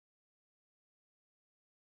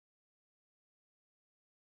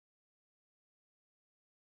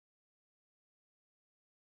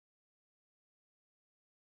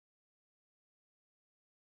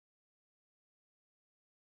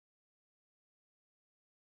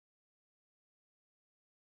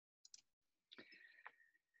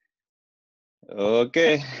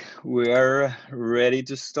Okay, we are ready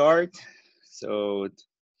to start. So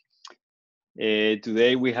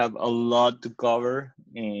today we have a lot to cover.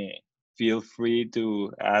 Feel free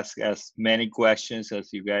to ask as many questions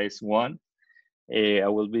as you guys want. I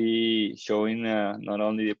will be showing not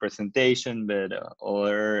only the presentation but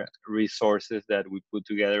other resources that we put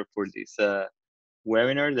together for this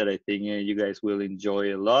webinar that I think you guys will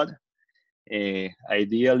enjoy a lot.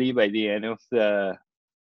 Ideally, by the end of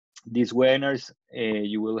these webinars,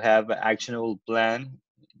 you will have an actionable plan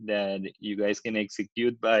that you guys can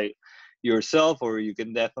execute by yourself, or you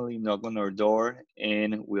can definitely knock on our door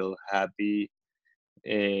and we'll happy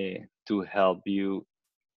to help you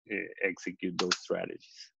execute those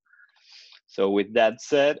strategies. So with that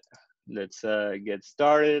said, let's get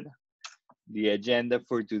started. The agenda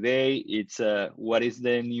for today, it's what is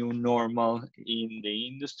the new normal in the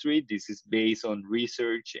industry. This is based on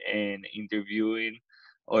research and interviewing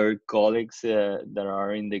our colleagues that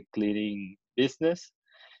are in the cleaning business.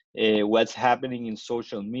 What's happening in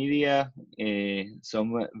social media,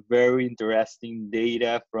 some very interesting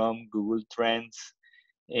data from Google Trends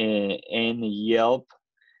and Yelp,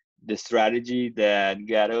 the strategy that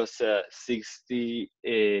got us 60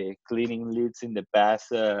 cleaning leads in the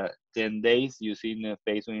past 10 days using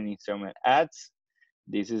Facebook and Instagram ads.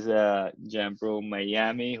 This is Jampro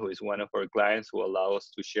Miami, who is one of our clients who allow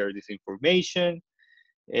us to share this information.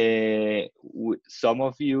 Some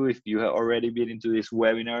of you, if you have already been into this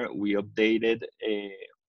webinar, we updated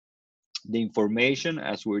the information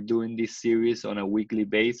as we're doing this series on a weekly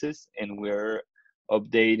basis, and we're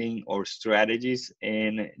updating our strategies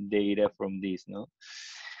and data from this. No,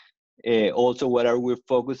 also what are we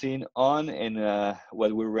focusing on and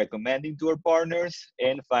what we're recommending to our partners,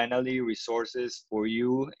 and finally resources for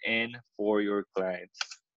you and for your clients.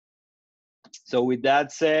 So with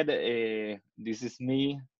that said, this is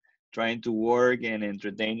me trying to work and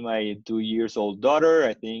entertain my 2 years old daughter.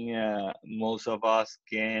 I think most of us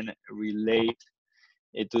can relate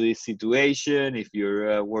to this situation. If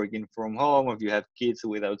you're working from home, or if you have kids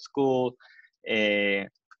without school, uh,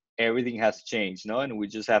 everything has changed, no? And we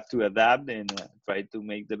just have to adapt and try to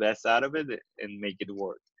make the best out of it and make it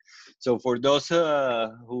work. So for those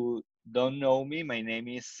who don't know me, my name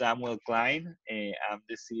is Samuel Klein. I'm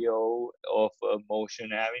the CEO of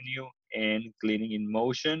Motion Avenue and Cleaning in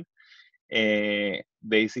Motion.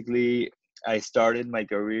 Basically, I started my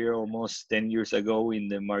career almost 10 years ago in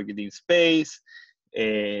the marketing space.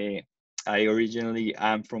 I originally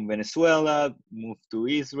am from Venezuela, moved to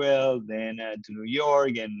Israel, then to New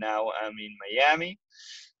York, and now I'm in Miami.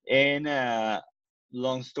 And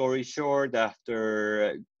long story short,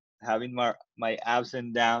 after having my ups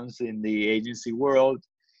and downs in the agency world,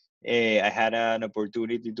 I had an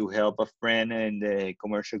opportunity to help a friend in the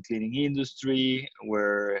commercial cleaning industry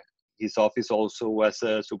where his office also was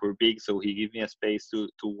super big. So he gave me a space to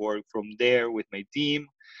work from there with my team.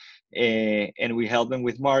 And we helped him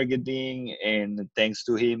with marketing. And thanks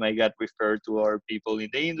to him, I got referred to our people in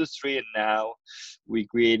the industry. And now we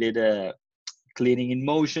created a Cleaning in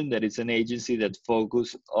Motion, that is an agency that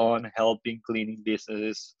focus on helping cleaning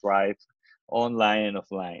businesses thrive online and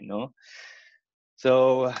offline. No,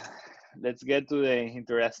 so let's get to the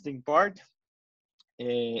interesting part.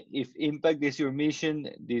 If impact is your mission,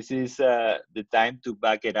 this is the time to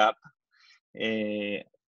back it up. Uh,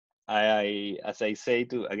 as I say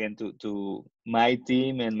to again to my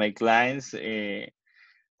team and my clients,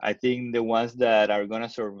 I think the ones that are gonna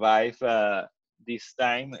survive this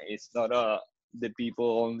time is not the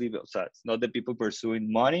people only. So it's not the people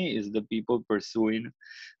pursuing money. It's the people pursuing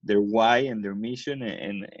their why and their mission,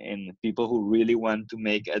 and people who really want to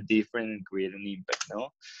make a difference and create an impact. No,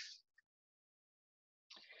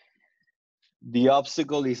 the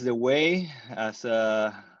obstacle is the way. As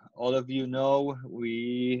all of you know,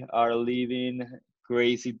 we are living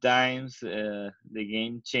crazy times. The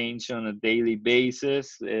game changed on a daily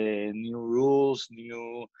basis. New rules,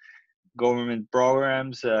 new government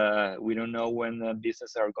programs. We don't know when the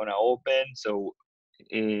businesses are going to open. So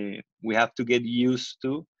we have to get used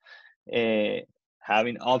to uh,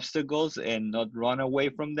 having obstacles and not run away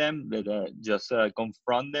from them, but just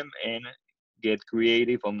confront them and get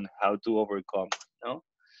creative on how to overcome. No?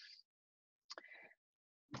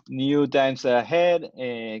 New times ahead.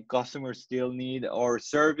 Customers still need our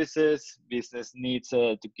services. Business needs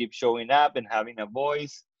to keep showing up and having a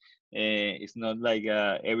voice. It's not like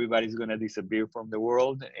everybody's going to disappear from the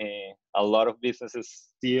world. A lot of businesses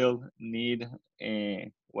still need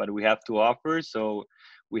what we have to offer. So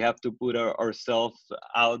we have to put ourselves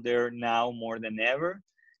out there now more than ever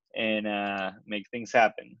and make things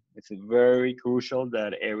happen. It's very crucial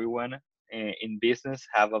that everyone in business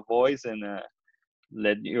have a voice and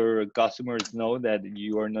let your customers know that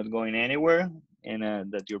you are not going anywhere, and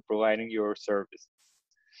that you're providing your service.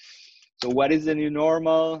 So what is the new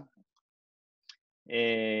normal?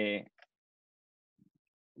 Uh,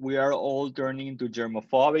 we are all turning into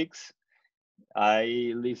germophobics.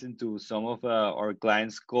 I listened to some of our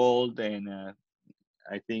clients called, and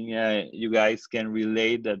I think you guys can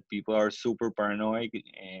relate that people are super paranoid.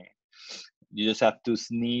 You just have to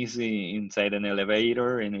sneeze inside an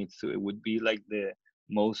elevator, and it would be like the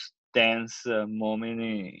most tense moment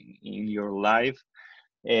in your life.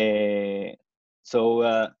 Uh,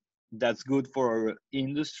 so that's good for our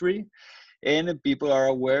industry, and people are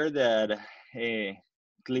aware that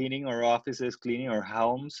cleaning our offices, cleaning our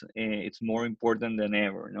homes, it's more important than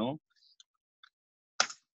ever. No.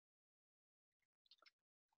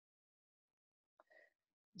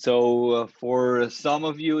 So for some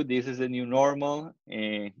of you, this is a new normal.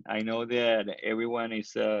 I know that everyone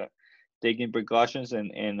is taking precautions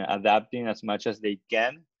and adapting as much as they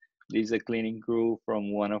can. This is a cleaning crew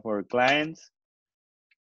from one of our clients.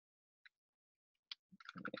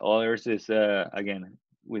 Others is, again,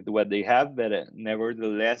 with what they have, but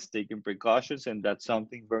nevertheless taking precautions. And that's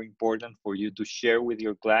something very important for you to share with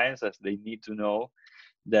your clients, as they need to know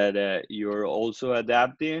that you're also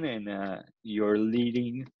adapting, and you're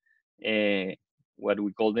leading what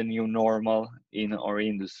we call the new normal in our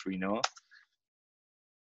industry, no?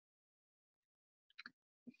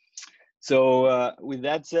 So with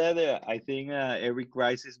that said, I think every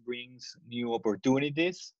crisis brings new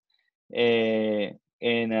opportunities. Uh,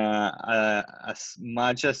 and as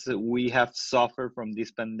much as we have suffered from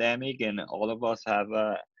this pandemic, and all of us have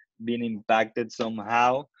been impacted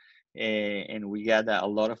somehow, and we got a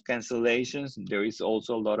lot of cancellations, there is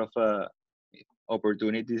also a lot of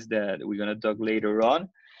opportunities that we're going to talk later on.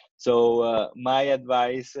 So my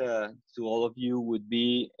advice to all of you would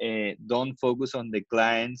be, don't focus on the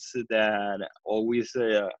clients that always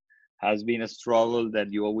has been a struggle,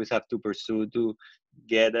 that you always have to pursue to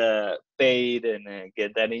get paid, and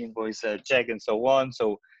get that invoice check and so on.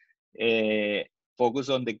 So uh, focus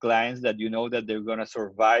on the clients that you know that they're going to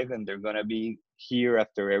survive, and they're going to be here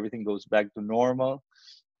after everything goes back to normal.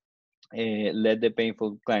 Let the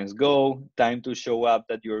painful clients go. Time to show up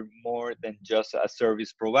that you're more than just a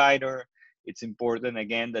service provider. It's important,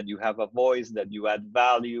 again, that you have a voice, that you add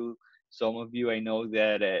value. Some of you, I know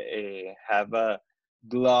that have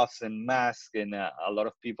gloves and masks, and a lot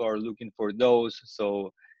of people are looking for those.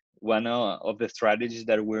 So one of the strategies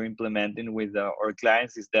that we're implementing with our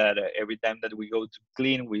clients is that every time that we go to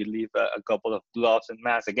clean, we leave a couple of gloves and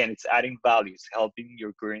masks. Again, it's adding value, it's helping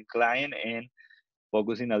your current client, and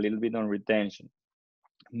focusing a little bit on retention.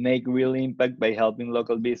 Make real impact by helping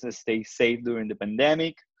local business stay safe during the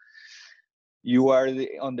pandemic. You are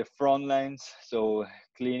on the front lines, so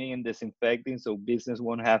cleaning and disinfecting, so business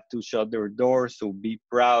won't have to shut their doors. So be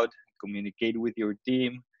proud, communicate with your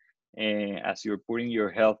team as you're putting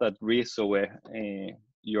your health at risk, so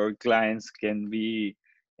your clients can be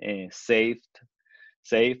safe.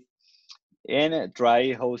 And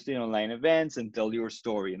try hosting online events and tell your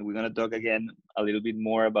story. And we're going to talk again a little bit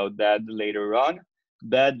more about that later on.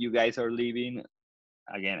 But you guys are living,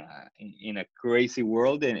 again, in a crazy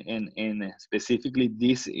world, and specifically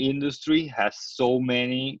this industry has so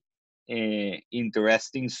many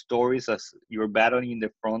interesting stories as you're battling in the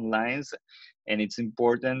front lines. And it's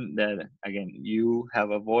important that, again, you have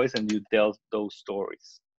a voice and you tell those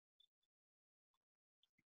stories.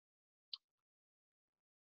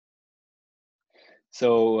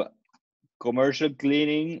 So commercial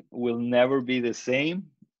cleaning will never be the same.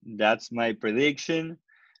 That's my prediction.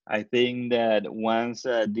 I think that once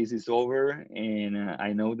this is over, and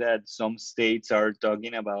I know that some states are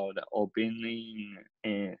talking about opening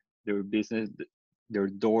their business, their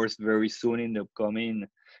doors very soon in the upcoming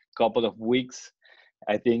couple of weeks.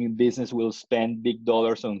 I think business will spend big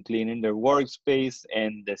dollars on cleaning their workspace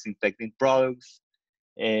and disinfecting products.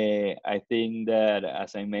 I think that,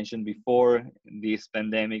 as I mentioned before, this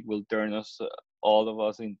pandemic will turn us, all of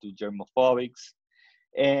us, into germophobics.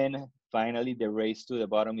 And finally, the race to the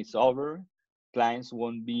bottom is over. Clients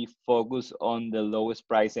won't be focused on the lowest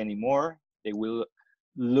price anymore. They will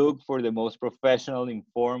look for the most professional,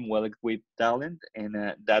 informed, well-equipped talent. And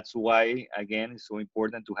that's why, again, it's so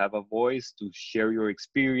important to have a voice, to share your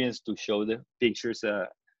experience, to show the pictures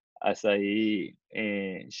as I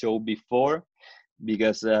showed before,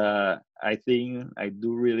 because I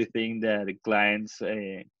do really think that clients,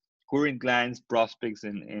 current clients, prospects,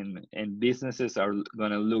 and businesses are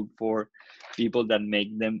gonna look for people that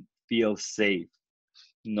make them feel safe,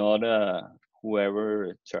 not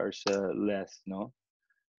whoever charge less. No.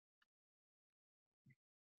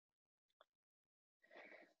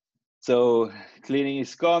 So cleaning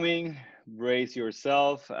is coming. Brace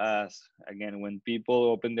yourself as, again, when people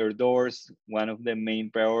open their doors, one of the main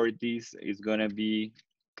priorities is going to be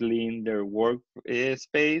clean their work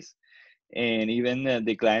space. And even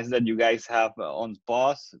the clients that you guys have on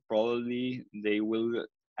pause, probably they will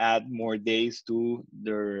add more days to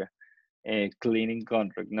their cleaning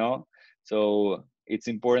contract, no? So it's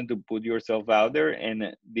important to put yourself out there,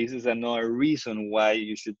 and this is another reason why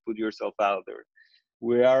you should put yourself out there.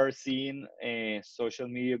 We are seeing social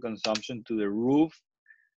media consumption to the roof.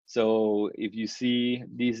 So if you see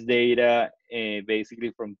this data,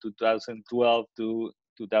 basically from 2012 to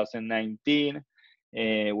 2019,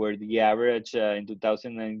 where the average in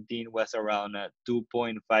 2019 was around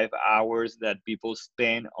 2.5 hours that people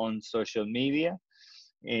spend on social media.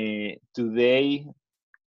 Today,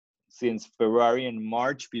 since February and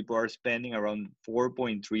March, people are spending around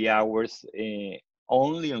 4.3 hours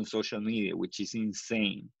only on social media, which is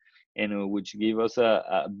insane, and which give us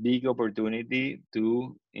a big opportunity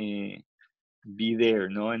to be there,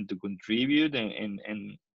 no, and to contribute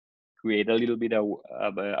and create a little bit of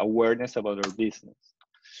awareness about our business.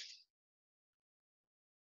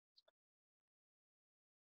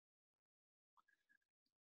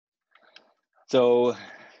 So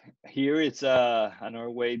here it's another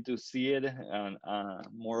way to see it,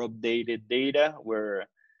 more updated data where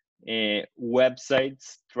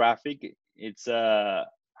websites traffic, it's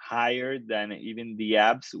higher than even the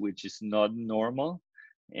apps, which is not normal,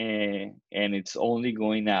 and it's only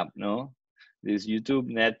going up, no? This YouTube,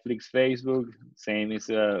 Netflix, Facebook, same as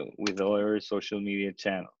with other social media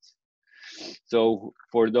channels. So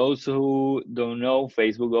for those who don't know,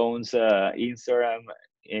 Facebook owns Instagram,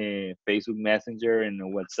 Facebook Messenger, and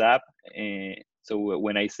WhatsApp. So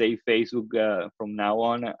when I say Facebook from now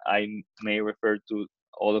on, I may refer to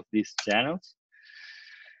all of these channels.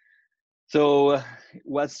 So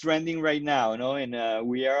what's trending right now, no? And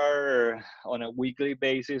we are on a weekly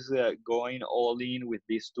basis going all in with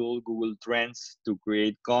this tool, Google Trends, to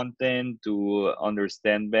create content, to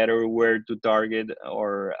understand better where to target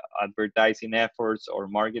our advertising efforts or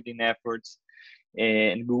marketing efforts.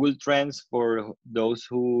 And Google Trends, for those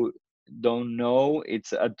who don't know,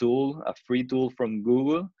 it's a tool, a free tool from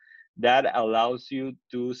Google that allows you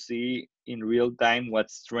to see in real time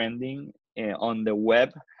what's trending on the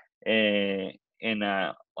web, and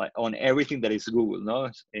on everything that is Google,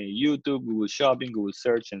 no? YouTube, Google Shopping, Google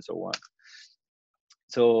Search, and so on.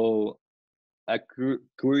 So a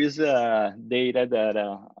curious data that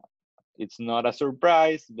it's not a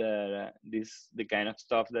surprise that this the kind of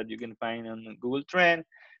stuff that you can find on Google Trend.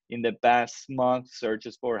 In the past month,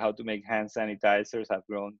 searches for how to make hand sanitizers have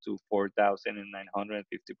grown to 4,950%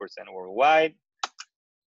 worldwide.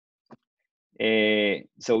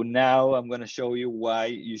 So now I'm gonna show you why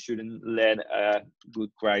you shouldn't let a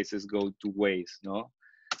good crisis go to waste, no?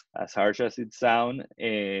 As harsh as it sounds,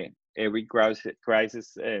 every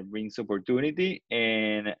crisis brings opportunity,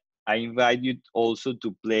 and I invite you also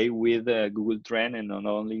to play with Google Trend and not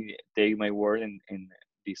only take my word and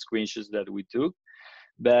the screenshots that we took.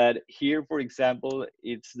 But here, for example,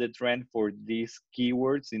 it's the trend for these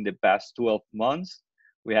keywords in the past 12 months.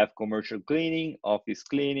 We have commercial cleaning, office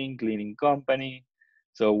cleaning, cleaning company.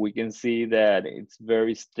 So we can see that it's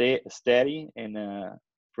very steady, and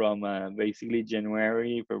from basically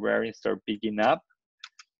January, February start picking up.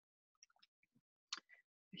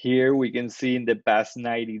 Here we can see in the past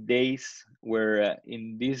 90 days, where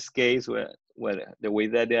in this case, the way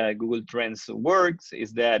that Google Trends works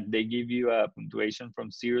is that they give you a punctuation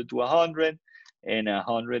from 0 to 100, and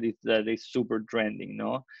 100 is that is super trending,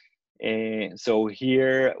 no? So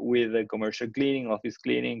here with the commercial cleaning, office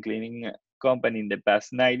cleaning, cleaning company in the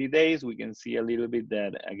past 90 days, we can see a little bit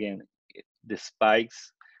that, again, the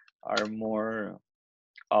spikes are more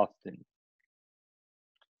often.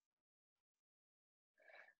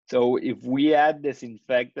 So if we add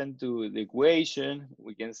disinfectant to the equation,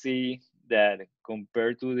 we can see that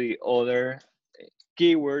compared to the other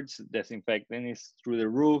keywords, disinfectant is through the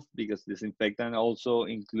roof, because disinfectant also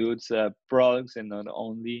includes products and not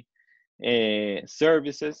only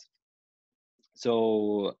services.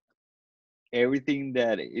 So everything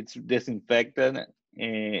that it's disinfectant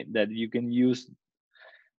that you can use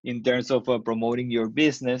in terms of promoting your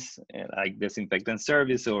business, like disinfectant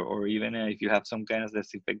service, or even if you have some kind of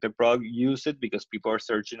disinfectant product, use it, because people are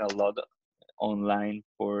searching a lot online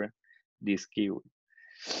for this keyword.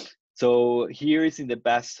 So here is in the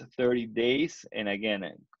past 30 days, and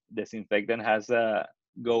again, disinfectant has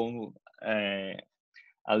gone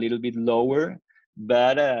a little bit lower,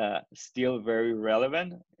 but still very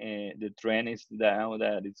relevant. The trend is down,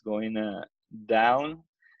 that it's going down,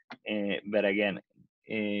 but again,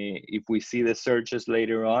 if we see the searches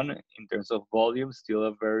later on in terms of volume, still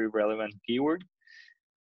a very relevant keyword.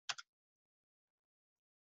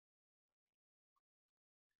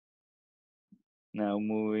 Now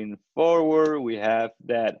moving forward, we have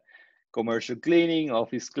that commercial cleaning,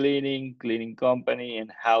 office cleaning, cleaning company,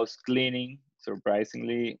 and house cleaning.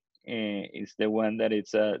 Surprisingly, is the one that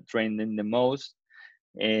it's trending the most.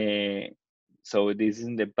 So this is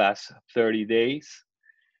in the past 30 days.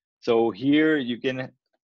 So here you can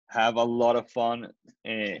have a lot of fun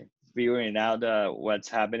figuring out what's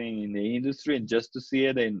happening in the industry, and just to see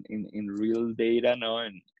it in real data, no,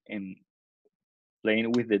 and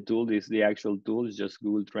playing with the tool. This is the actual tool, it's just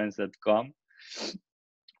googletrends.com.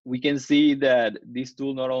 We can see that this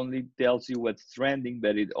tool not only tells you what's trending,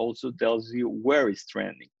 but it also tells you where it's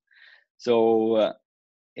trending. So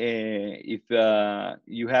if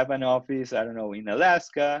you have an office, I don't know, in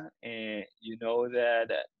Alaska, you know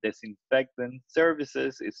that disinfectant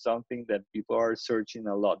services is something that people are searching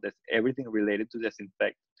a lot. That's everything related to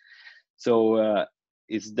disinfect. So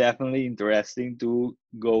it's definitely interesting to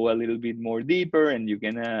go a little bit more deeper, and you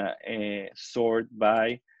can sort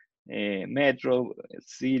by metro,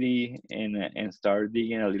 city, and start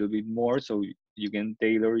digging a little bit more, so you can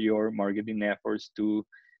tailor your marketing efforts to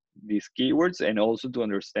these keywords, and also to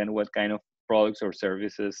understand what kind of products or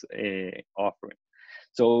services offering.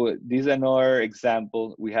 So this is another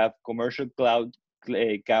example. We have commercial cloud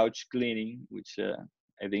couch cleaning, which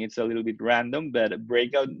I think it's a little bit random, but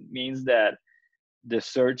breakout means that the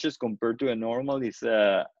searches compared to a normal is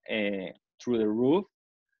through the roof.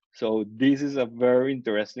 So this is a very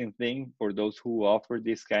interesting thing for those who offer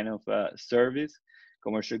this kind of service.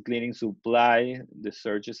 Commercial cleaning supply, the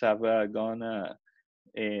searches have gone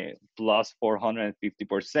plus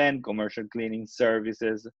 450%. Commercial cleaning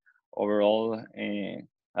services overall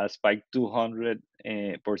has spiked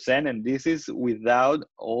 200%, and this is without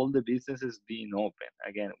all the businesses being open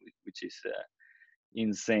again, which is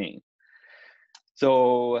insane.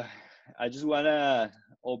 So I just want to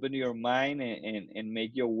open your mind and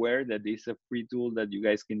make you aware that this is a free tool that you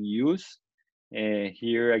guys can use.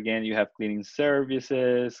 Here again, you have cleaning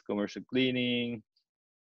services, commercial cleaning,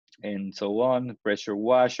 and so on. Pressure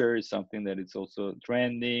washer is something that is also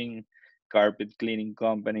trending. Carpet cleaning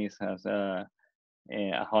companies has a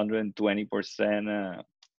 120%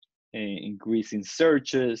 increase in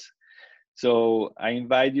searches. So I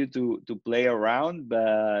invite you to play around,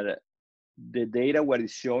 but the data, what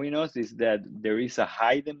is showing us is that there is a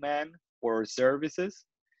high demand for services,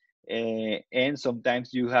 and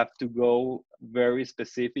sometimes you have to go very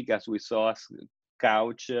specific, as we saw as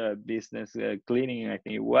couch business cleaning, I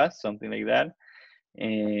think it was something like that,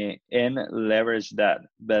 and leverage that.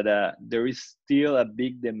 But there is still a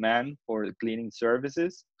big demand for cleaning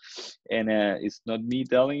services, and it's not me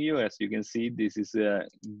telling you. As you can see, this is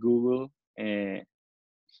Google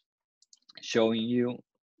showing you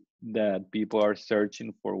that people are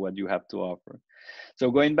searching for what you have to offer.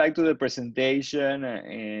 So going back to the presentation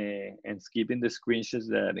and skipping the screenshots,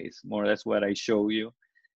 that is more or less what I show you.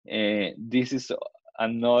 This is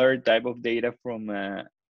another type of data from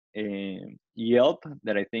Yelp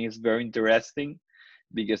that I think is very interesting,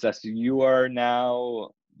 because as you are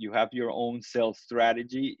now, you have your own sales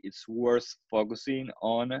strategy, it's worth focusing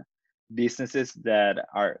on businesses that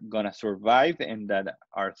are gonna survive and that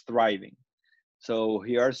are thriving. So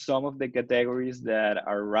here are some of the categories that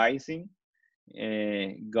are rising.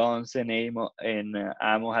 Guns and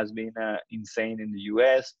ammo has been insane in the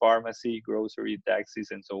US, pharmacy, grocery, taxis,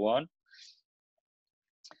 and so on.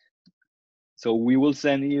 So we will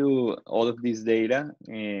send you all of this data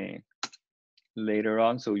later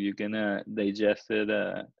on, so you can digest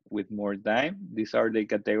it with more time. These are the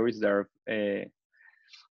categories that are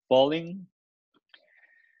falling: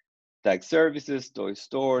 tax services, toy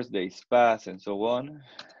stores, days pass, and so on.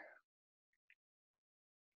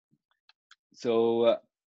 So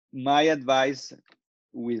my advice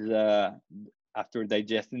with after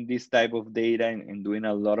digesting this type of data and doing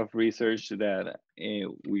a lot of research that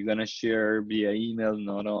we're gonna share via email,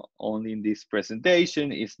 not only in this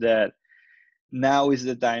presentation, is that now is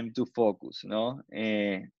the time to focus. No,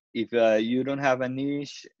 if you don't have a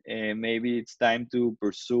niche, maybe it's time to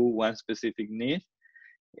pursue one specific niche,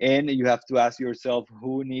 and you have to ask yourself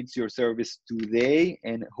who needs your service today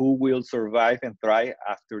and who will survive and thrive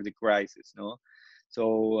after the crisis. No,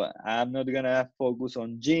 so I'm not gonna focus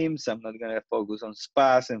on gyms, I'm not gonna focus on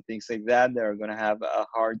spas and things like that that are gonna have a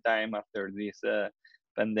hard time after this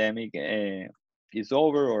pandemic is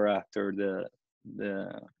over, or after the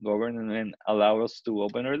government allow us to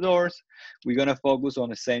open our doors. We're gonna focus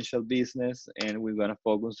on essential business, and we're gonna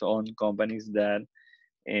focus on companies that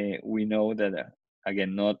we know that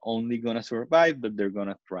again, not only gonna survive, but they're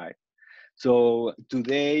gonna thrive. So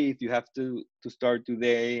today, if you have to start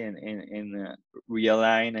today and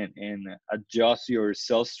realign and adjust your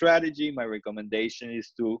sales strategy, my recommendation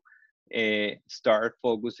is to start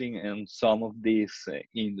focusing on some of these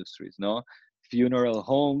industries. No, funeral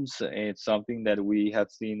homes, it's something that we have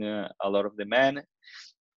seen a lot of demand.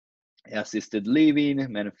 Assisted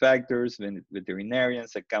living, manufacturers,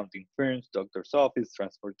 veterinarians, accounting firms, doctor's office,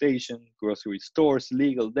 transportation, grocery stores,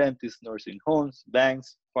 legal, dentists, nursing homes,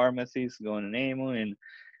 banks, pharmacies, going to name them, and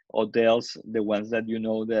hotels, the ones that you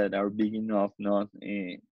know that are big enough not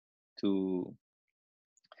to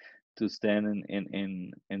stand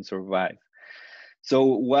and survive. So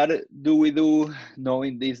what do we do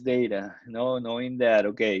knowing this data? Knowing that,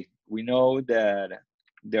 okay, we know that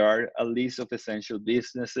there are a list of essential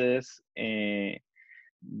businesses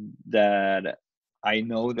that I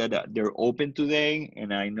know that they're open today,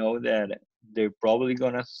 and I know that they're probably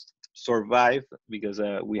gonna survive because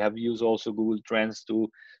we have used also Google Trends to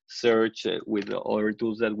search with the other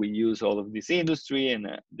tools that we use all of this industry, and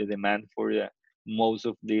the demand for most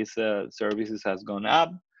of these services has gone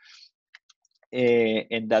up.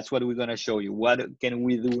 And that's what we're gonna show you. What can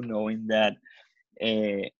we do knowing that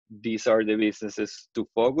these are the businesses to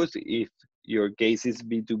focus? If your case is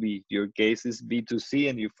B2B, if your case is B2C,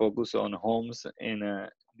 and you focus on homes and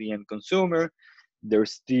the end consumer,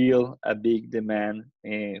 there's still a big demand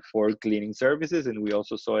for cleaning services, and we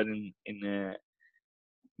also saw it in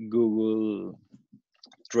Google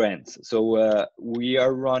Trends. So we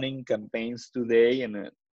are running campaigns today, and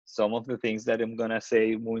some of the things that I'm gonna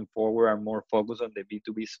say moving forward are more focused on the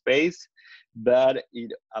B2B space, but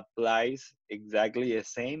it applies exactly the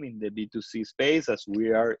same in the B2C space, as we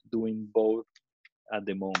are doing both at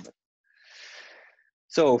the moment.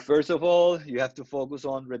 So first of all, you have to focus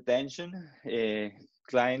on retention.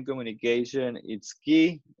 Client communication, it's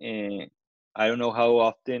key. I don't know how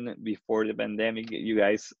often before the pandemic you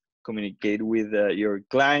guys communicate with your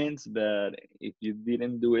clients, but if you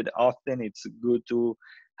didn't do it often, it's good to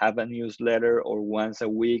have a newsletter, or once a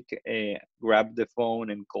week grab the phone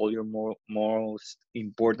and call your most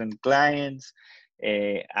important clients,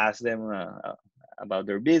 ask them about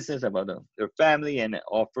their business, about their family, and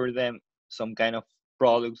offer them some kind of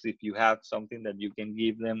products if you have something that you can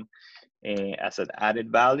give them as an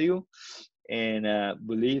added value. And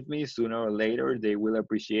believe me, sooner or later they will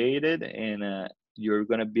appreciate it, and you're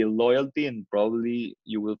going to build loyalty, and probably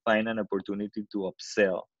you will find an opportunity to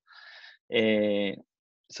upsell.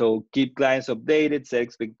 So keep clients updated, set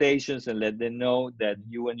expectations, and let them know that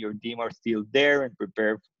you and your team are still there and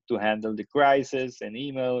prepared to handle the crisis. And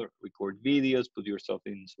email, record videos, put yourself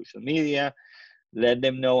in social media. Let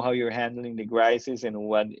them know how you're handling the crisis and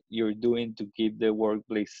what you're doing to keep the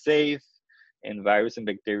workplace safe and virus and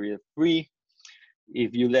bacteria free.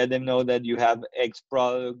 If you let them know that you have X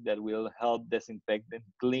product that will help disinfect and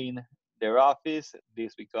clean their office,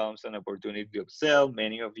 this becomes an opportunity to upsell.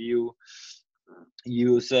 Many of you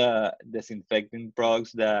use disinfecting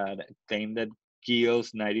products that claim that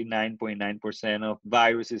kills 99.9% of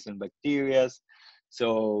viruses and bacteria.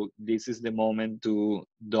 So this is the moment to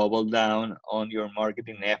double down on your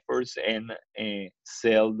marketing efforts and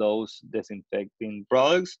sell those disinfecting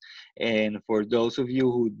products. And for those of you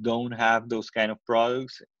who don't have those kind of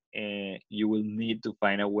products, you will need to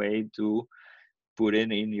find a way to put it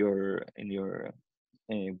in your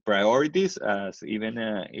priorities, as even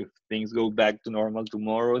if things go back to normal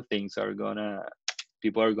tomorrow,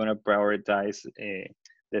 people are gonna prioritize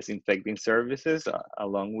disinfecting services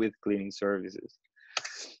along with cleaning services.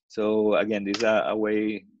 So again, this is a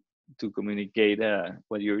way to communicate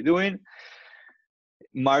what you're doing.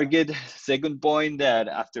 Market, second point, that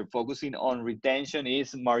after focusing on retention,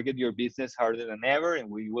 is market your business harder than ever, and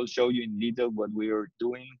we will show you in detail what we are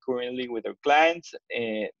doing currently with our clients.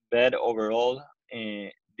 But overall,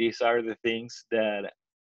 these are the things that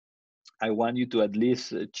I want you to at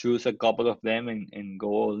least choose a couple of them and go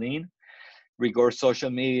all in. Record social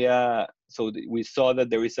media. So we saw that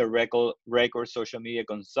there is a record social media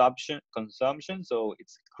consumption. So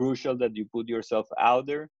it's crucial that you put yourself out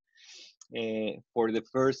there. For the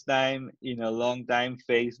first time in a long time,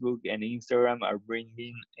 Facebook and Instagram are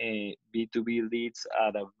bringing B2B leads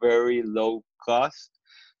at a very low cost.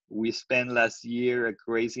 We spent last year a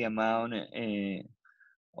crazy amount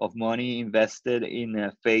of money invested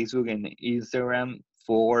in Facebook and Instagram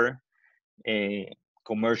for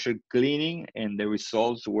commercial cleaning, and the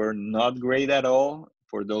results were not great at all.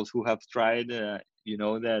 For those who have tried, you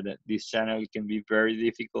know that this channel can be very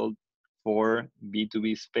difficult for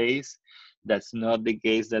B2B space. That's not the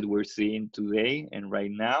case that we're seeing today and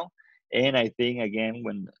right now. And I think again,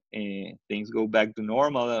 when things go back to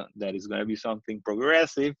normal, that is going to be something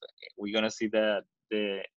progressive. We're going to see that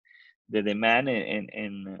the demand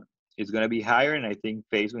and it's going to be higher. And I think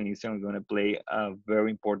Facebook and Instagram are going to play a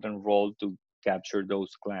very important role to capture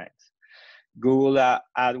those clients. Google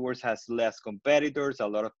AdWords has less competitors. A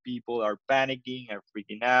lot of people are panicking, are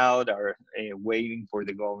freaking out, are waiting for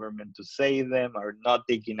the government to save them, are not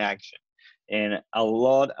taking action. And a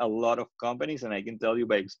lot of companies, and I can tell you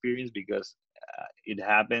by experience because it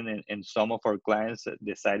happened, and some of our clients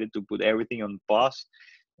decided to put everything on pause,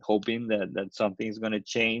 hoping that something is going to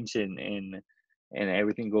change and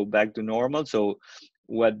everything go back to normal. So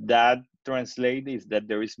what that translate is that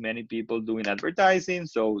there is many people doing advertising,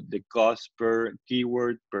 so the cost per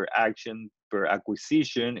keyword, per action, per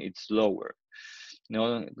acquisition, it's lower.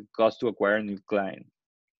 The cost to acquire a new client.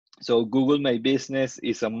 So Google My Business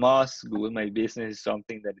is a must. Google My Business is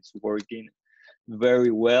something that is working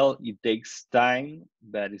very well. It takes time,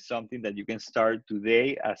 but it's something that you can start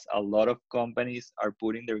today, as a lot of companies are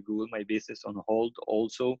putting their Google My Business on hold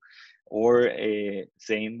also, or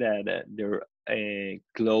saying that they're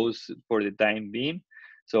closed for the time being.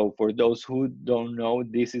 So for those who don't know,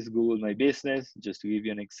 this is Google My Business. Just to give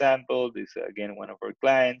you an example, this is again one of our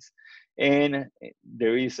clients, and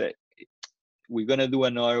there is a we're gonna do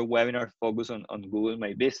another webinar focus on Google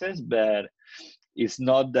My Business, but it's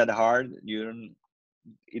not that hard. You don't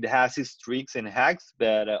it has its tricks and hacks,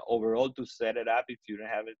 but overall to set it up, if you don't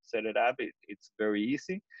have it set it up, it's very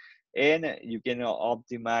easy. And you can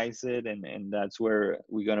optimize it, and that's where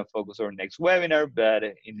we're going to focus our next webinar. But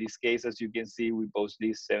in this case, as you can see, we post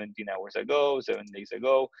this 17 hours ago, 7 days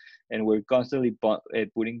ago, and we're constantly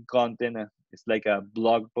putting content. It's like a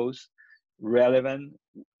blog post relevant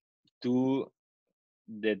to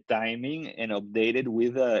the timing and updated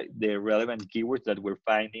with the relevant keywords that we're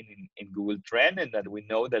finding in Google Trend, and that we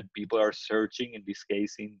know that people are searching, in this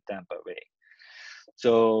case in Tampa Bay.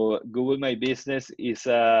 So Google My Business is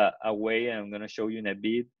a way, and I'm going to show you in a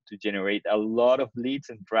bit, to generate a lot of leads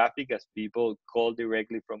and traffic as people call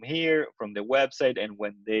directly from here, from the website, and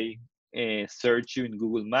when they search you in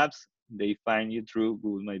Google Maps, they find you through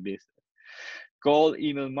Google My Business. Cold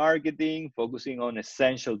email marketing, focusing on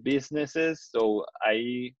essential businesses. So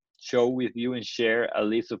I show with you and share a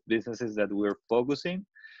list of businesses that we're focusing.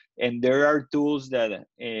 And there are tools that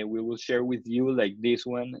we will share with you, like this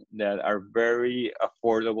one, that are very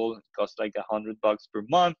affordable. It costs like $100 per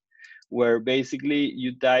month, where basically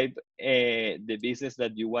you type the business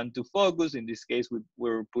that you want to focus. In this case,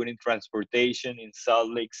 we're putting transportation in Salt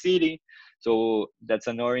Lake City. So that's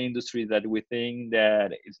another industry that we think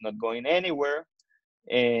that is not going anywhere.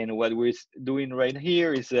 And what we're doing right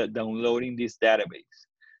here is downloading this database.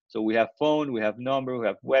 So we have phone, we have number, we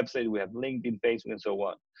have website, we have LinkedIn, Facebook, and so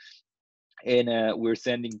on. And we're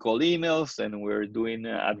sending cold emails, and we're doing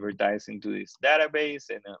advertising to this database,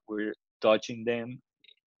 and we're touching them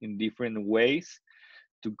in different ways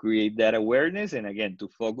to create that awareness, and again, to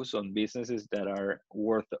focus on businesses that are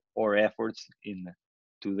worth our efforts in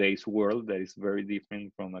today's world that is very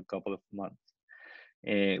different from a couple of months.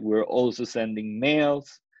 We're also sending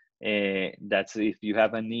mails. That's if you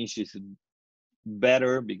have a niche, it's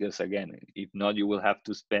better, because again, if not, you will have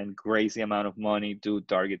to spend crazy amount of money to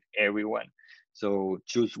target everyone. So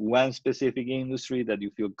choose one specific industry that you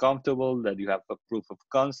feel comfortable, that you have a proof of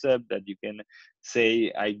concept, that you can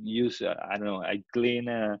say, I use, I don't know, I clean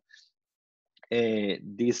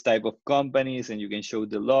these type of companies, and you can show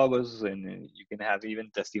the logos, and you can have even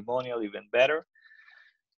testimonial, even better,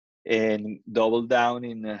 and double down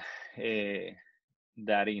in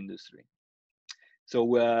that industry.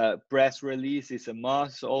 So press release is a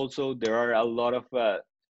must. Also, there are a lot of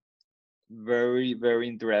very, very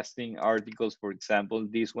interesting articles. For example,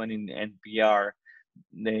 this one in NPR.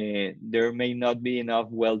 There may not be enough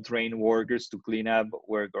well-trained workers to clean up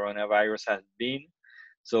where coronavirus has been.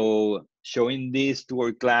 So showing this to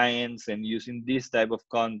our clients and using this type of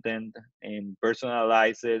content and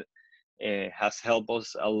personalize it has helped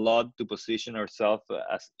us a lot to position ourselves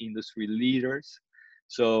as industry leaders.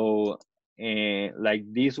 So like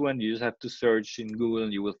this one, you just have to search in Google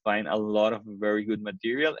and you will find a lot of very good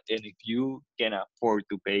material. And if you can afford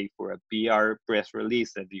to pay for a PR press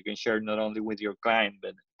release that you can share not only with your client,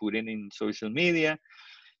 but put it in social media,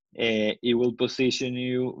 it will position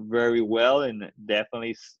you very well, and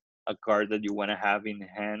definitely a card that you want to have in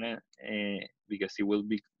hand, because it will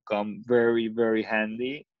become very, very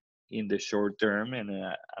handy in the short term. And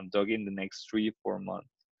I'm talking the next 3-4 months.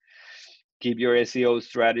 keep your SEO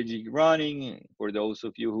strategy running. For those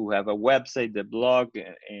of you who have a website, the blog,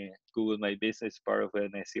 Google My Business is part of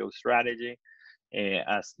an SEO strategy.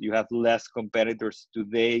 As you have less competitors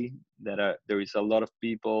today, there is a lot of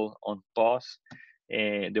people on pause.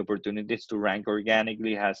 The opportunities to rank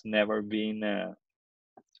organically has never been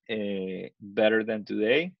better than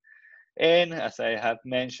today. And as I have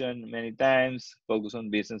mentioned many times, focus on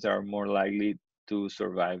business are more likely to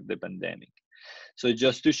survive the pandemic. So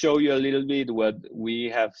just to show you a little bit what we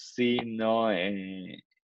have seen now in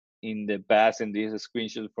the past, and this is a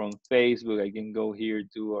screenshot from Facebook. I can go here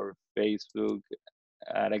to our Facebook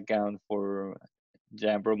ad account for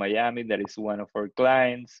Jampro Miami, that is one of our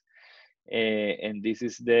clients. And this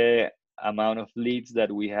is the amount of leads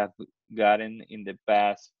that we have gotten in the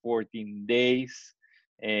past 14 days.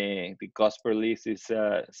 The cost per lead is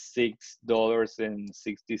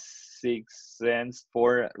 $6.66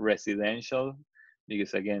 for residential,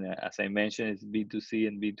 because again, as I mentioned, it's B2C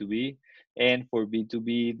and B2B. And for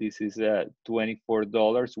B2B, this is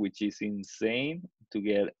 $24, which is insane to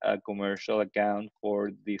get a commercial account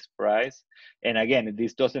for this price. And again,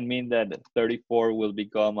 this doesn't mean that 34 will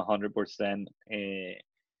become 100%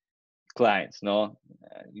 clients. No,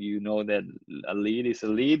 you know that a lead is a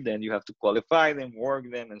lead, then you have to qualify them, work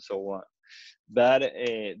them, and so on. But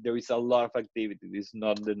there is a lot of activity. This is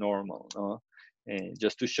not the normal. No.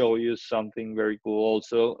 Just to show you something very cool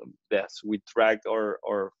also, that's we track our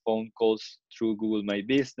phone calls through Google My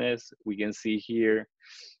Business. We can see here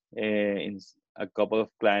in a couple of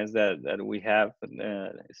clients that we have,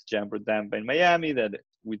 it's Jampro Tampa in Miami, that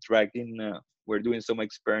we tracking, we're doing some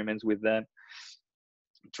experiments with them,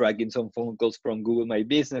 tracking some phone calls from Google My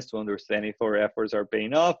Business to understand if our efforts are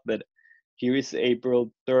paying off. But here is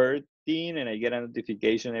April 13, and I get a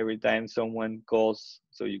notification every time someone calls.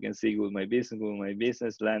 So you can see Google My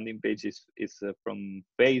Business landing page is from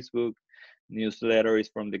Facebook, newsletter is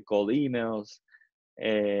from the cold emails.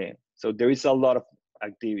 So there is a lot of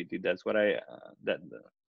activity. That's what I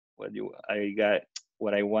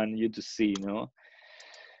what I want you to see. No,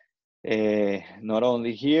 not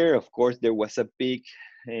only here, of course, there was a peak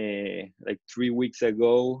like 3 weeks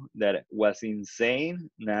ago that was insane.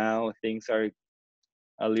 Now things are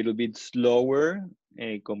a little bit slower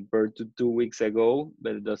compared to 2 weeks ago,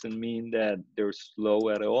 but it doesn't mean that they're slow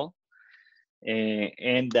at all.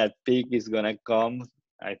 And that peak is gonna come,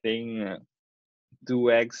 I think,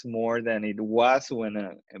 2x more than it was when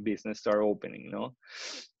a business started opening. No,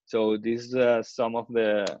 so this is some of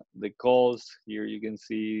the calls. Here you can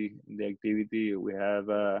see the activity we have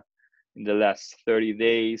in the last 30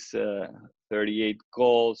 days, 38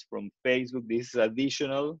 calls from Facebook. This is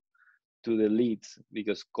additional to the leads,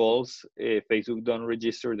 because calls, Facebook don't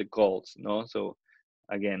register the calls. No, so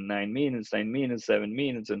again, 9 minutes, 7 minutes,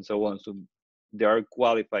 and so on. So they are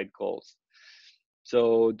qualified calls.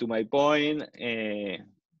 So to my point,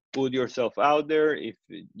 put yourself out there. If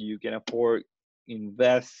you can afford,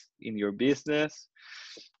 invest in your business.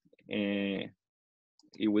 It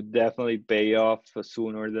would definitely pay off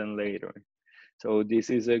sooner than later. So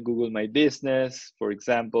this is a Google My Business. For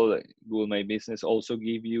example, Google My Business also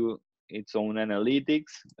give you its own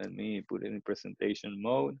analytics. Let me put it in presentation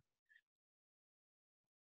mode.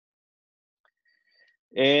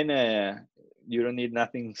 And you don't need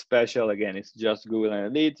nothing special. Again, it's just Google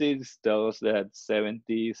Analytics. Tells that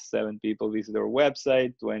 77 people visit our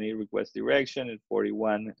website, 20 request direction, and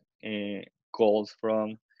 41 calls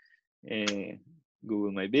from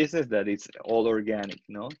Google My Business. That is all organic,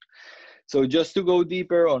 no? So just to go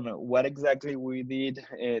deeper on what exactly we did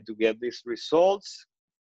to get these results,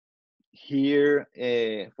 here,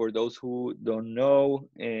 for those who don't know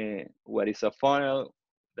what is a funnel,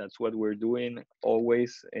 that's what we're doing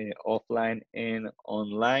always, offline and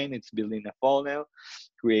online. It's building a funnel,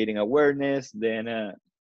 creating awareness, then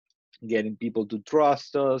getting people to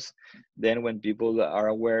trust us. Then when people are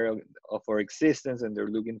aware of our existence and they're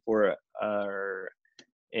looking for our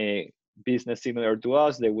business similar to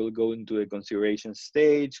us, they will go into a consideration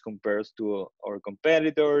stage, compares to our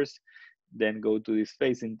competitors, then go to this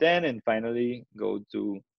phase in 10, and finally go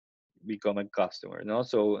to become a customer. No,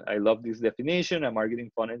 so I love this definition. A marketing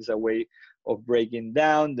funnel is a way of breaking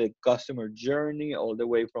down the customer journey all the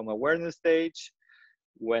way from awareness stage,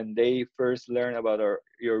 when they first learn about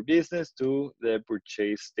your business, to the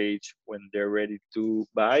purchase stage, when they're ready to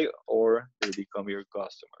buy or they become your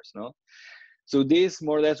customers. No, so this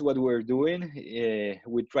more or less what we're doing.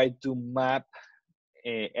 We try to map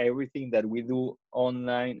everything that we do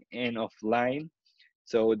online and offline,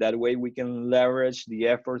 so that way we can leverage the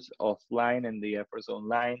efforts offline and the efforts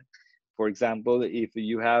online. For example, if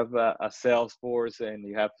you have a sales force and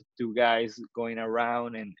you have 2 guys going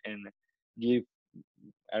around and give,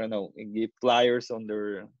 I don't know, give flyers on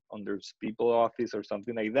their people office or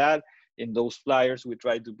something like that. In those flyers, we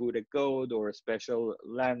try to put a code or a special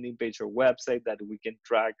landing page or website that we can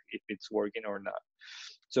track if it's working or not.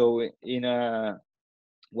 So in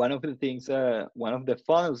one of the things, one of the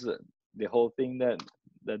funnels, the whole thing that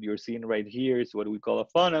you're seeing right here is what we call a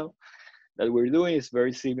funnel that we're doing is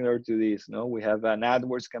very similar to this. No, we have an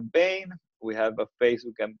AdWords campaign, we have a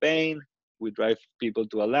Facebook campaign, we drive people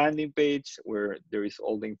to a landing page where there is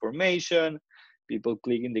all the information. People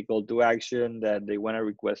clicking the call to action that they want to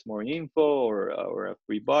request more info or a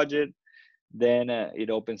free budget. Then it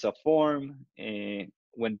opens a form. And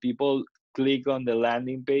when people click on the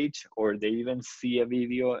landing page or they even see a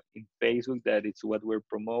video in Facebook that it's what we're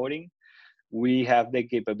promoting, we have the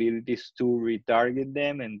capabilities to retarget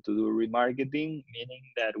them and to do remarketing, meaning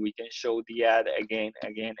that we can show the ad again,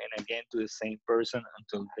 again, and again to the same person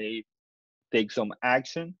until they take some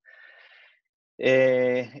action.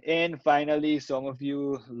 And finally, some of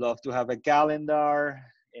you love to have a calendar.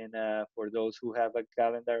 And for those who have a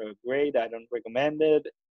calendar, great. I don't recommend it,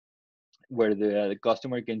 where the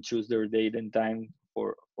customer can choose their date and time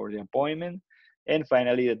for the appointment. And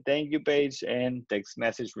finally, the thank you page and text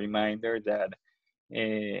message reminder that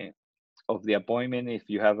of the appointment if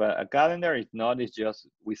you have a calendar. If not, it's just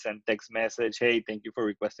we send text message, hey, thank you for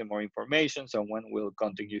requesting more information, someone will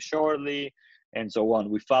contact you shortly, and so on.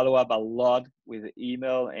 We follow up a lot with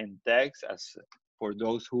email and text. As for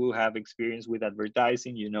those who have experience with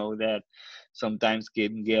advertising, you know that sometimes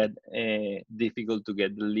can get difficult to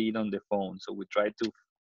get the lead on the phone, so we try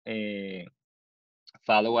to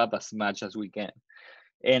follow up as much as we can.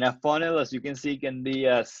 And a funnel, as you can see, can be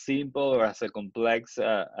as simple or as a complex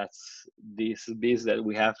as this that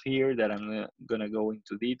we have here that I'm gonna go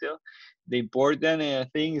into detail. The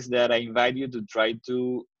important thing is that I invite you to try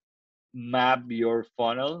to map your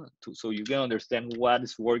funnel so you can understand what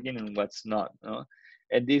is working and what's not. No?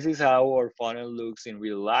 And this is how our funnel looks in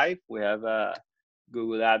real life. We have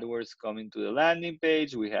Google AdWords coming to the landing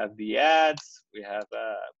page. We have the ads. We have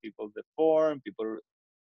people the form, people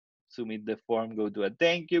submit the form, go to a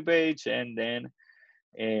thank you page, and then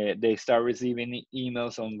they start receiving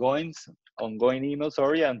emails, ongoing emails,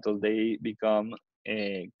 sorry, until they become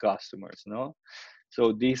customers. No,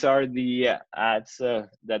 so these are the ads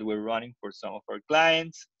that we're running for some of our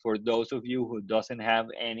clients. For those of you who doesn't have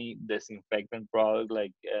any disinfectant product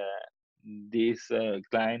like this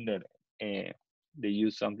client that they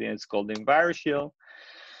use something that's called the EnviroShield.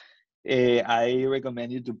 I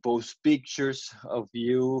recommend you to post pictures of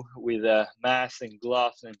you with a mask and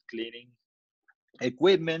gloves and cleaning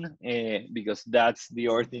equipment because that's the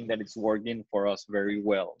other thing that is working for us very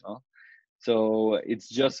well. No? So it's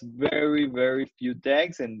just very, very few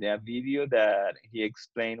text and a video that he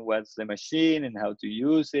explained what's the machine and how to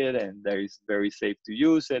use it, and that it's very safe to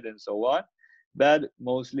use it and so on. But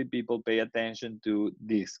mostly people pay attention to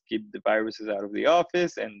this, keep the viruses out of the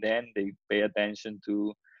office, and then they pay attention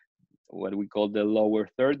to what we call the lower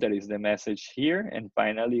third, that is the message here. And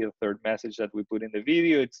finally, the third message that we put in the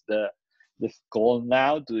video, it's the call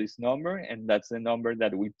now to this number, and that's the number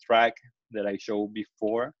that we track that I showed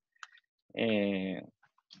before, and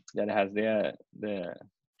that has the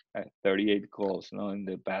 38 calls, no, in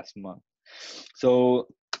the past month. So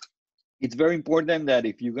it's very important that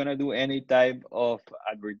if you're gonna do any type of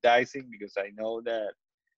advertising, because I know that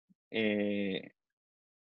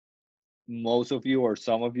most of you or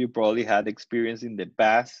some of you probably had experience in the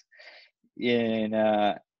past, and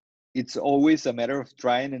it's always a matter of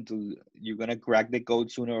trying until you're gonna crack the code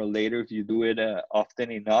sooner or later if you do it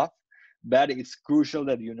often enough. But it's crucial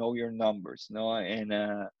that you know your numbers, no? And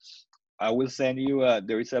I will send you,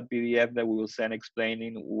 there is a PDF that we will send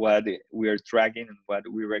explaining what we are tracking and what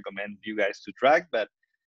we recommend you guys to track. But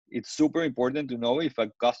it's super important to know if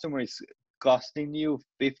a customer is costing you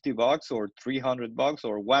 $50 or $300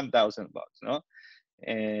 or $1,000, no?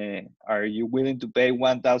 Are you willing to pay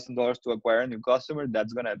 $1,000 to acquire a new customer?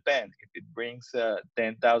 That's gonna depend. If it brings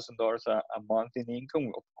 $10,000 a month in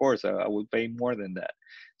income, of course I will pay more than that.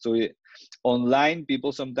 So online,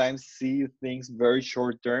 people sometimes see things very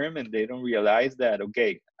short term and they don't realize that,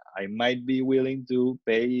 okay, I might be willing to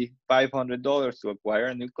pay $500 to acquire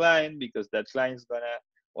a new client because that client is gonna,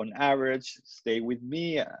 on average, stay with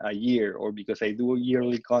me a year, or because I do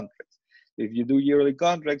yearly contracts. If you do yearly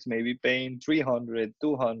contracts, maybe paying 300,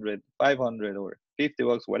 200, 500, or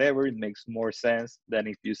 $50, whatever, it makes more sense than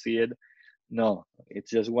if you see it. No, it's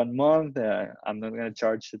just 1 month. I'm not going to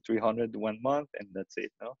charge 300 1 month, and that's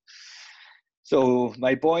it. No. So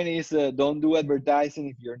my point is, don't do advertising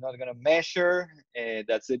if you're not going to measure.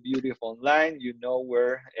 That's the beauty of online. You know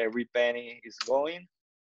where every penny is going.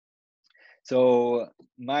 So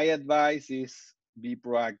my advice is be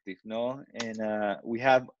proactive, no? And we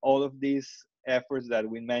have all of these efforts that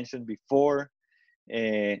we mentioned before.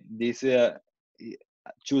 This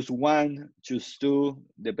choose one, choose two,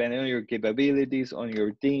 depending on your capabilities, on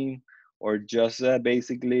your team, or just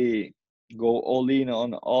basically go all in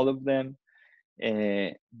on all of them.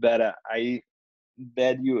 But I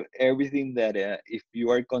bet you everything that if you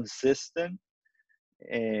are consistent,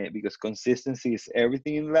 because consistency is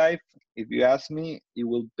everything in life. If you ask me, it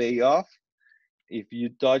will pay off. If you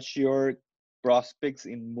touch your prospects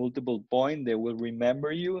in multiple points, they will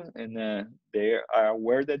remember you, and they are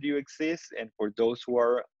aware that you exist. And for those who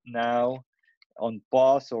are now on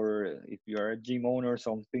pause, or if you're a gym owner or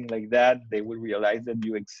something like that, they will realize that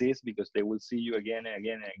you exist because they will see you again and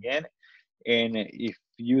again and again. And if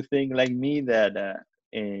you think like me that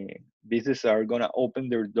businesses are gonna open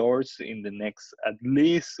their doors in the next, at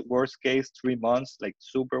least worst case, 3 months, like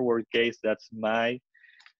super worst case, that's my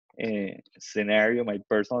scenario, my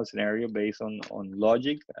personal scenario based on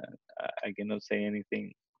logic. I cannot say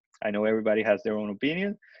anything. I know everybody has their own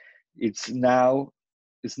opinion. It's now,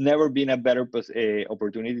 it's never been a better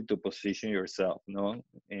opportunity to position yourself, no,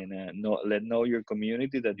 and know your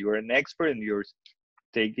community that you're an expert and you're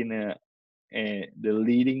taking the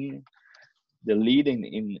lead in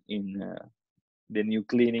the new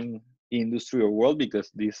cleaning industry or world,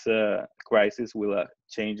 because this crisis will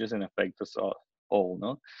changes and affect us all,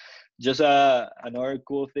 no. Just another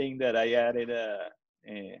cool thing that I added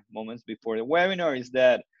moments before the webinar is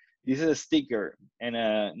that this is a sticker, and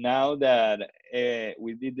now that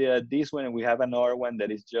we did this one, and we have another one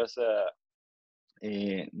that is just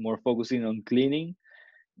more focusing on cleaning.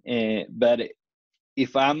 But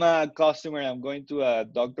if I'm a customer, I'm going to a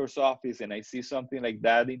doctor's office and I see something like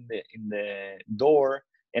that in the door,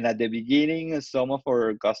 and at the beginning, some of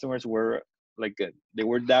our customers were like they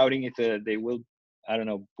were doubting if they will, I don't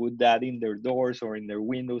know, put that in their doors or in their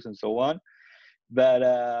windows and so on.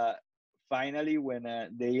 But finally, when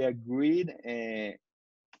they agreed,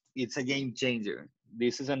 it's a game changer.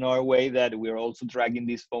 This is another way that we're also tracking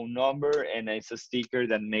this phone number, and it's a sticker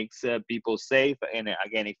that makes people safe. And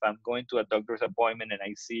again, if I'm going to a doctor's appointment and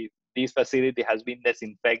I see this facility has been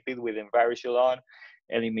disinfected with Envirocilon,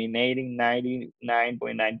 eliminating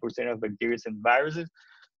 99.9% of bacteria and viruses,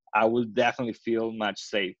 I will definitely feel much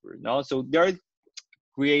safer. No, so there are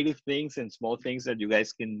creative things and small things that you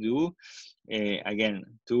guys can do, again,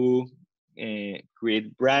 to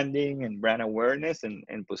create branding and brand awareness,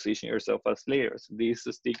 and position yourself as leaders. These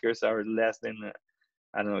stickers are less than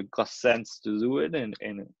I don't know, it costs cents to do it, and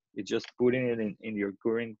it's just putting it in your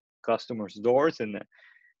current customers doors, and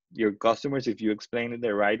your customers, if you explain it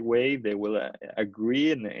the right way, they will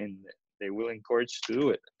agree, and they will encourage to do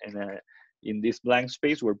it. And in this blank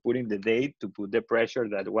space, we're putting the date to put the pressure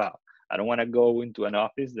that, wow, I don't want to go into an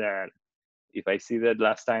office that if I see that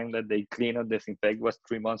last time that they clean or disinfect was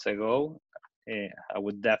 3 months ago, I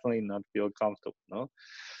would definitely not feel comfortable, no?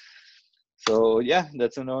 So yeah,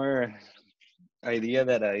 that's another idea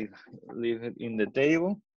that I leave it in the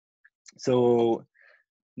table. So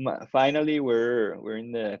finally, we're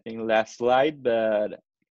in the, I think, last slide, but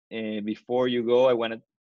before you go, I want to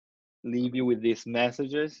leave you with these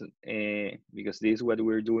messages, because this is what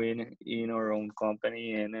we're doing in our own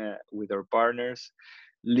company and with our partners.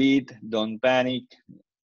 Lead, don't panic,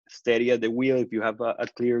 steady at the wheel. If you have a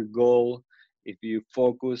clear goal, if you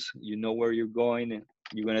focus, you know where you're going, and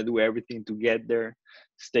you're going to do everything to get there.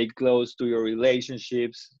 Stay close to your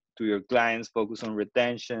relationships, to your clients, focus on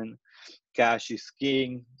retention. Cash is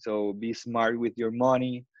king, so be smart with your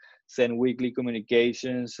money. Send weekly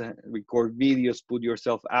communications, record videos, put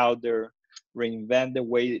yourself out there, reinvent the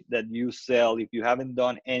way that you sell. If you haven't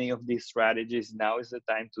done any of these strategies, now is the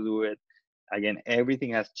time to do it. Again,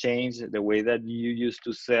 everything has changed. The way that you used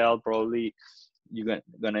to sell, probably you're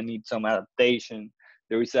gonna need some adaptation.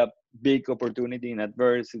 There is a big opportunity in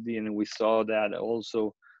adversity, and we saw that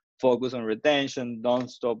also. Focus on retention,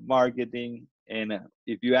 don't stop marketing, and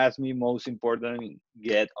if you ask me, most important,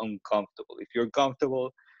 get uncomfortable. If you're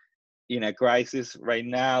comfortable in a crisis right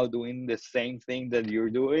now doing the same thing that you're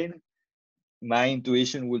doing, my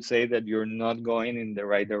intuition would say that you're not going in the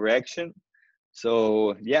right direction.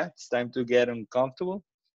 So yeah, it's time to get uncomfortable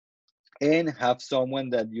and have someone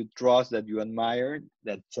that you trust, that you admire,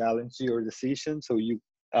 that challenge your decision, so you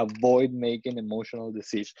avoid making emotional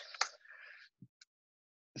decisions.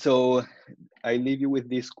 So I leave you with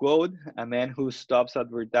this quote: a man who stops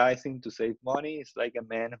advertising to save money is like a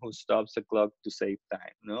man who stops the clock to save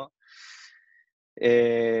time, no?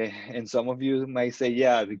 And some of you might say,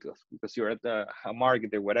 yeah, because you're at a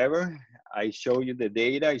market or whatever. I show you the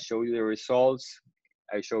data, I show you the results.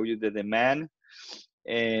 I show you the demand.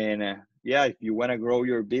 And yeah, if you want to grow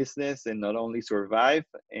your business and not only survive,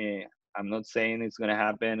 I'm not saying it's going to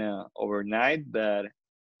happen overnight, but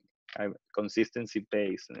consistency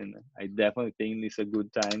pays. And I definitely think it's a good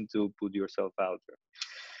time to put yourself out there.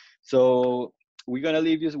 So we're going to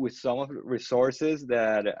leave you with some of the resources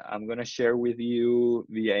that I'm going to share with you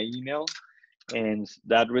via email. And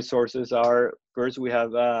that resources are, first, we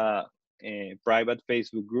have a private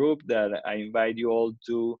Facebook group that I invite you all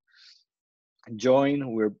to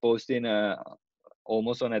join. We're posting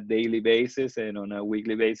almost on a daily basis, and on a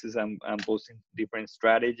weekly basis I'm posting different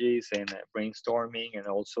strategies and brainstorming, and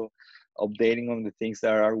also updating on the things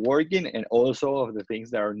that are working and also of the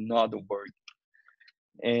things that are not working.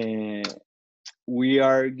 And we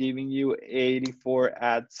are giving you 84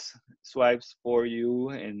 ads swipes for you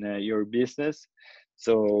and your business.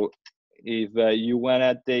 So if you want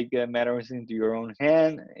to take matters into your own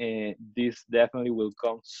hand, this definitely will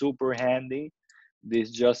come super handy.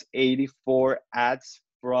 This just 84 ads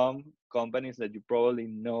from companies that you probably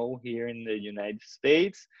know here in the United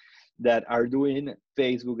States that are doing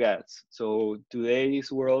Facebook ads. So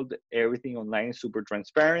today's world, everything online is super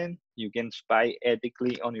transparent. You can spy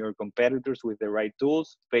ethically on your competitors with the right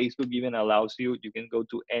tools. Facebook even allows you, you can go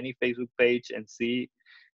to any Facebook page and see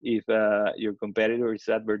if your competitor is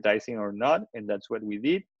advertising or not. And that's what we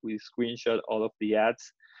did. We screenshot all of the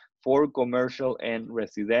ads for commercial and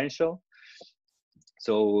residential.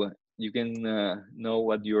 So you can know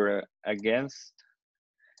what you're against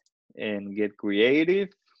and get creative.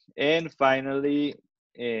 And finally,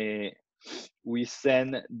 we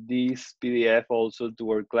send this PDF also to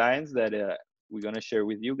our clients that we're gonna share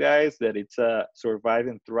with you guys, that it's a Survive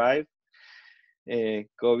and Thrive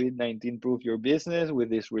COVID-19 Proof Your Business with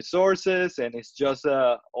these resources. And it's just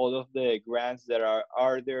all of the grants that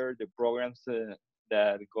are there, the programs that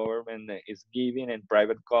the government is giving and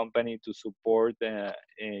private company to support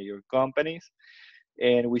your companies.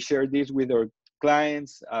 And we share this with our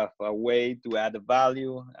clients of a way to add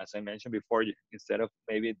value. As I mentioned before, instead of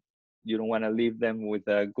maybe you don't want to leave them with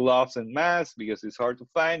gloves and masks because it's hard to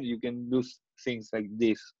find, you can do things like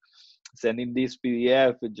this. Sending this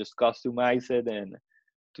PDF, just customize it and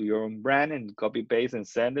to your own brand and copy paste and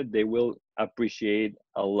send it. They will appreciate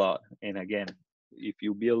a lot. And again, if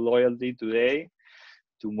you build loyalty today,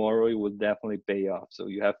 tomorrow it will definitely pay off. So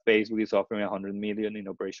you have Facebook is offering 100 million in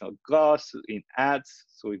operational costs in ads.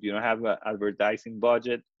 So if you don't have an advertising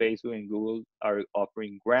budget, Facebook and Google are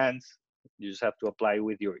offering grants. You just have to apply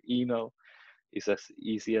with your email. It's as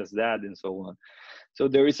easy as that, and so on. So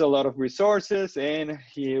there is a lot of resources, and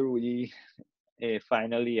here we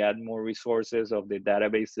finally add more resources of the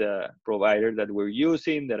database provider that we're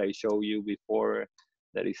using that I showed you before,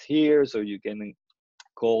 that is here. So you can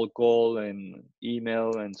call and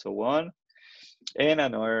email and so on, and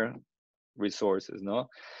another resources, no?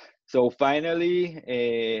 So finally,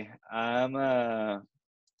 I'm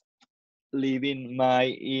leaving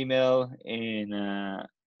my email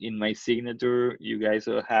in my signature. You guys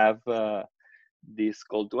will have this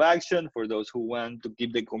call to action for those who want to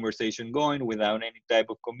keep the conversation going without any type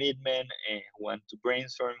of commitment and who want to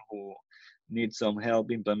brainstorm, who need some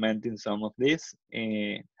help implementing some of this.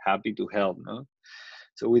 Happy to help, no?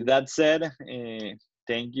 So with that said,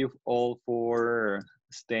 thank you all for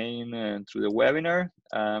staying through the webinar.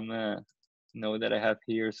 Know that I have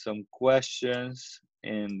here some questions,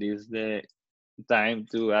 and this is the time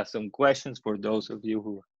to ask some questions for those of you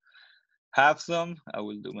who have some. I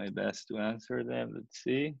will do my best to answer them. Let's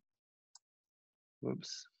see.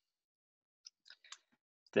 Oops.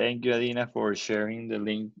 Thank you, Adina, for sharing the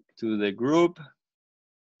link to the group.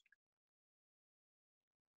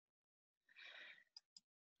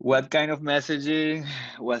 What kind of messaging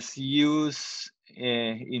was used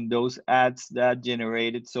in those ads that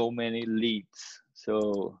generated so many leads?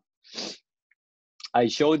 So I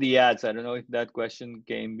showed the ads. I don't know if that question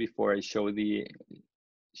came before I showed the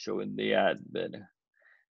ad, but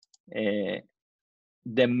the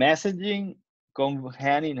messaging come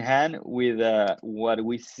hand in hand with what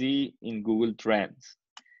we see in Google Trends.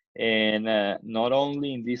 And not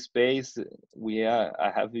only in this space,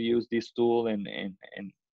 I have used this tool and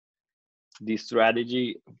this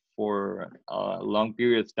strategy for a long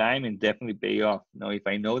period of time, and definitely pay off. Now, if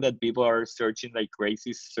I know that people are searching like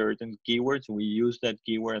crazy certain keywords, we use that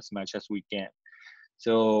keyword as much as we can.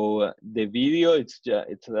 So the video,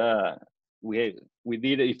 we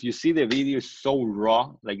did, if you see the video, is so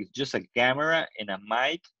raw, like it's just a camera and a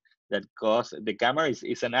mic that costs, the camera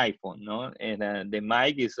is an iPhone, no? And the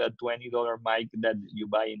mic is a $20 mic that you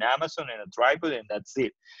buy in Amazon, and a tripod, and that's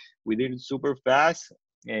it. We did it super fast.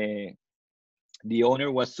 The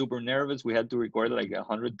owner was super nervous. We had to record like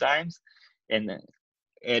 100 times, and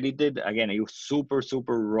edited again. It was super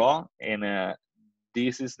super raw, and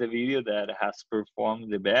this is the video that has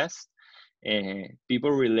performed the best.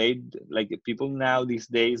 People relate, like people now these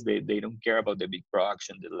days, they don't care about the big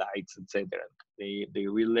production, the lights, etc. They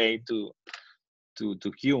relate to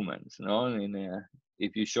humans, no? And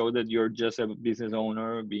if you show that you're just a business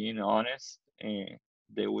owner being honest,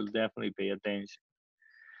 they will definitely pay attention.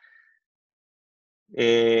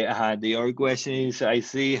 The other question is, I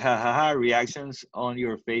see reactions on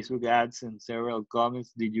your Facebook ads and several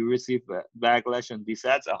comments. Did you receive backlash on these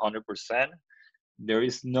ads? 100%. There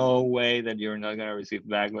is no way that you're not gonna receive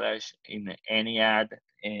backlash in any ad,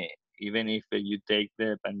 uh, even if you take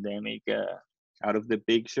the pandemic out of the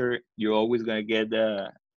picture. You're always gonna get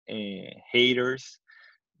haters.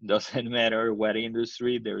 Doesn't matter what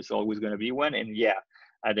industry, there's always gonna be one. And yeah,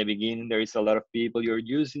 at the beginning, there is a lot of people, you're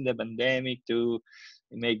using the pandemic to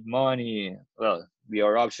make money. Well, the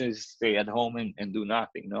other option is stay at home and do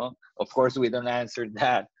nothing. No, of course we don't answer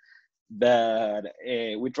that, but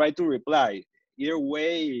we try to reply. Either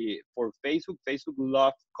way, for Facebook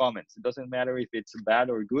love comments. It doesn't matter if it's bad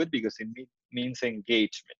or good, because it means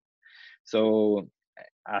engagement. So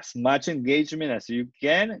as much engagement as you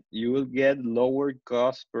can, you will get lower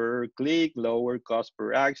cost per click, lower cost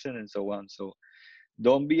per action, and so on. So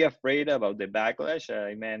don't be afraid about the backlash.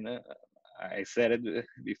 I mean, I said it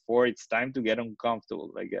before. It's time to get uncomfortable.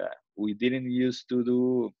 Like we didn't used to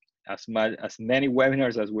do as many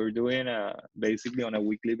webinars as we're doing, basically on a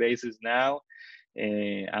weekly basis now.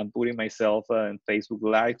 And I'm putting myself in Facebook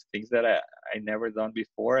Live, things that I never done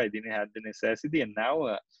before. I didn't have the necessity, and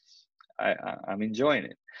now I'm enjoying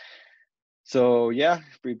it. So yeah,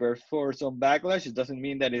 prepare for some backlash. It doesn't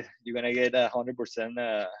mean that you're gonna get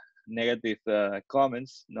 100% negative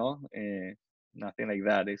comments. No, nothing like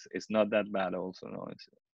that. It's not that bad. Also, no, it's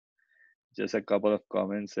just a couple of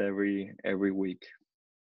comments every week.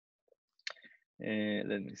 And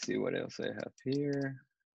let me see what else I have here.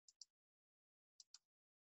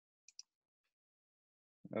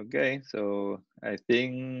 Okay, so I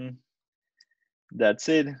think that's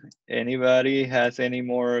it. Anybody has any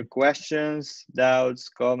more questions, doubts,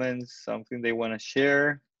 comments, something they want to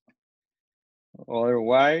share?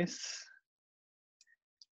 Otherwise,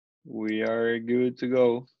 we are good to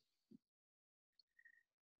go.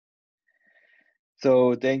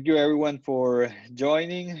 So thank you everyone for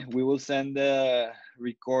joining. We will send the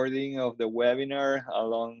recording of the webinar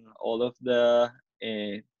along all of the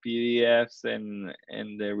PDFs and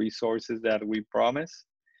the resources that we promise.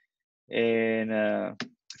 And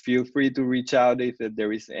feel free to reach out if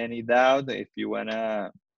there is any doubt, if you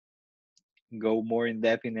wanna go more in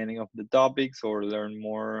depth in any of the topics or learn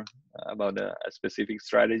more about a specific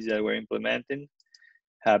strategy that we're implementing.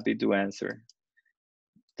 Happy to answer.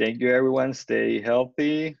 Thank you, everyone. Stay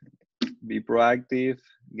healthy, be proactive,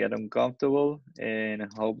 get uncomfortable,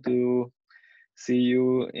 and hope to see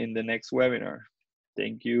you in the next webinar.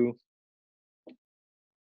 Thank you.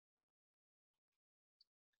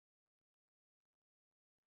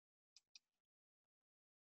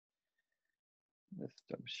 Let's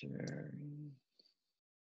stop sharing.